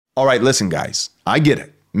All right, listen, guys, I get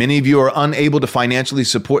it. Many of you are unable to financially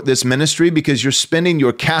support this ministry because you're spending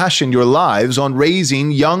your cash and your lives on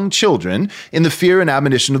raising young children in the fear and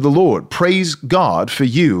admonition of the Lord. Praise God for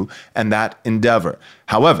you and that endeavor.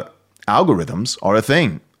 However, algorithms are a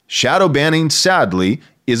thing. Shadow banning, sadly,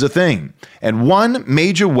 is a thing. And one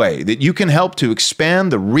major way that you can help to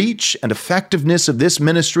expand the reach and effectiveness of this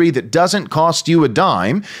ministry that doesn't cost you a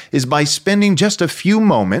dime is by spending just a few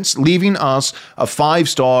moments leaving us a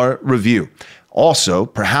 5-star review. Also,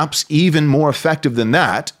 perhaps even more effective than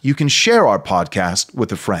that, you can share our podcast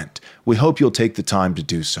with a friend. We hope you'll take the time to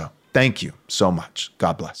do so. Thank you so much.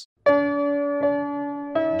 God bless.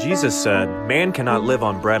 Jesus said, "Man cannot live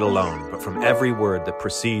on bread alone, but from every word that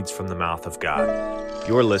proceeds from the mouth of God."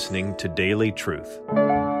 You're listening to Daily Truth.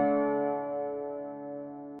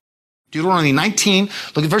 Deuteronomy 19,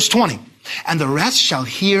 look at verse 20. "And the rest shall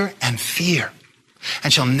hear and fear,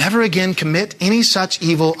 and shall never again commit any such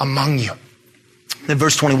evil among you." Then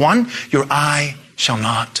verse 21, "Your eye shall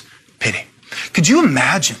not pity." Could you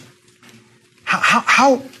imagine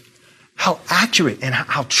how accurate and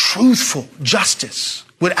how truthful justice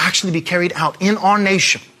would actually be carried out in our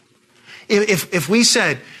nation if we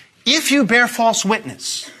said, if you bear false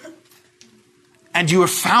witness and you are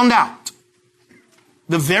found out,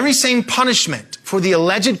 the very same punishment for the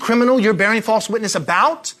alleged criminal you're bearing false witness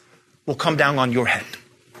about will come down on your head.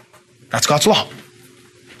 That's God's law.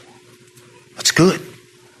 That's good.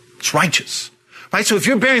 It's righteous. Right? So if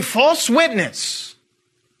you're bearing false witness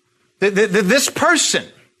that this person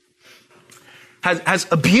has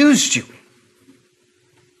abused you,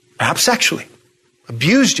 perhaps sexually,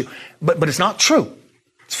 abused you, but it's not true.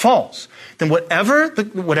 It's false. Then whatever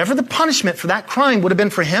the punishment for that crime would have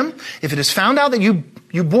been for him, if it is found out that you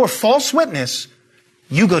bore false witness,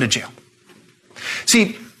 you go to jail.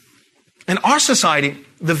 See, in our society,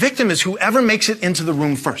 the victim is whoever makes it into the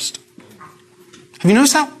room first. Have you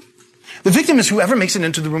noticed that? The victim is whoever makes it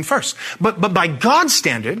into the room first. But by God's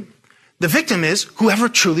standard, the victim is whoever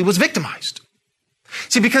truly was victimized.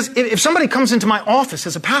 See, because if somebody comes into my office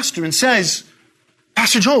as a pastor and says,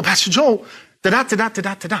 Pastor Joel,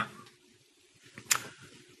 da-da.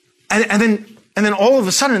 And then all of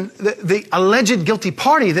a sudden, the alleged guilty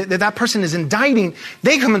party that person is indicting,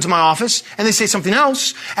 they come into my office and they say something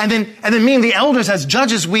else. And then me and the elders as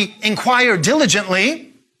judges, we inquire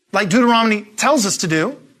diligently, like Deuteronomy tells us to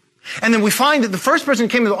do. And then we find that the first person who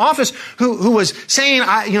came to the office who was saying,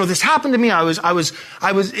 this happened to me. I was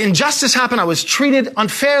injustice happened. I was treated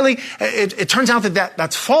unfairly. It turns out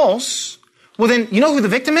that's false. Well, then, you know who the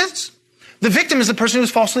victim is? The victim is the person who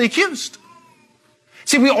was falsely accused.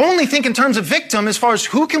 See, we only think in terms of victim as far as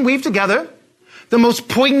who can weave together the most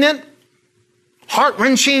poignant,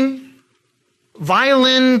 heart-wrenching,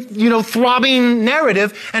 violin, throbbing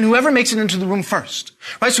narrative, and whoever makes it into the room first.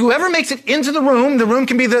 Right? So whoever makes it into the room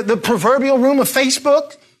can be the proverbial room of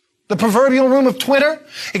Facebook, the proverbial room of Twitter.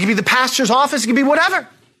 It could be the pastor's office. It could be whatever.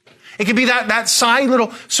 It could be that side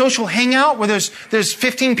little social hangout where there's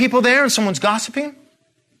 15 people there and someone's gossiping.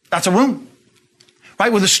 That's a room,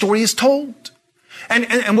 right? Where the story is told.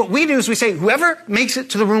 And what we do is we say, whoever makes it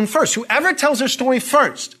to the room first, whoever tells their story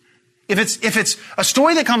first, if it's a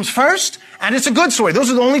story that comes first and it's a good story, those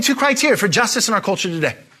are the only two criteria for justice in our culture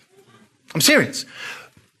today. I'm serious.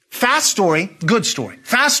 Fast story, good story.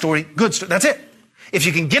 Fast story, good story. That's it. If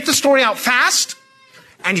you can get the story out fast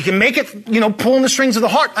and you can make it, pulling the strings of the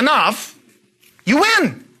heart enough, you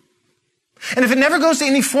win. And if it never goes to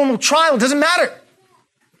any formal trial, it doesn't matter.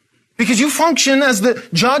 Because you function as the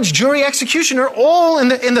judge, jury, executioner, all in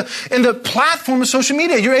the platform of social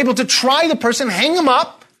media. You're able to try the person, hang them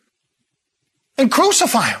up, and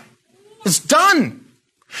crucify him. It's done.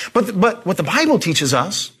 But what the Bible teaches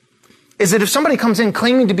us is that if somebody comes in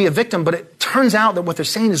claiming to be a victim, but it turns out that what they're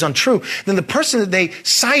saying is untrue, then the person that they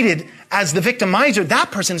cited as the victimizer,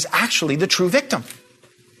 that person is actually the true victim.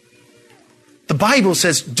 The Bible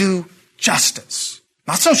says do justice,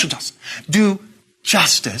 not social justice. Do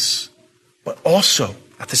justice, but also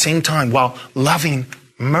at the same time while loving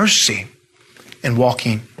mercy and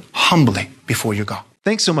walking humbly before your God.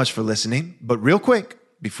 Thanks so much for listening. But real quick,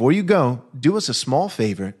 before you go, do us a small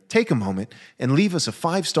favor, take a moment, and leave us a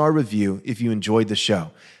 5-star review if you enjoyed the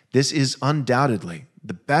show. This is undoubtedly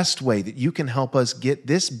the best way that you can help us get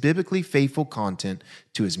this biblically faithful content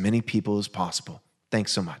to as many people as possible.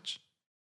 Thanks so much.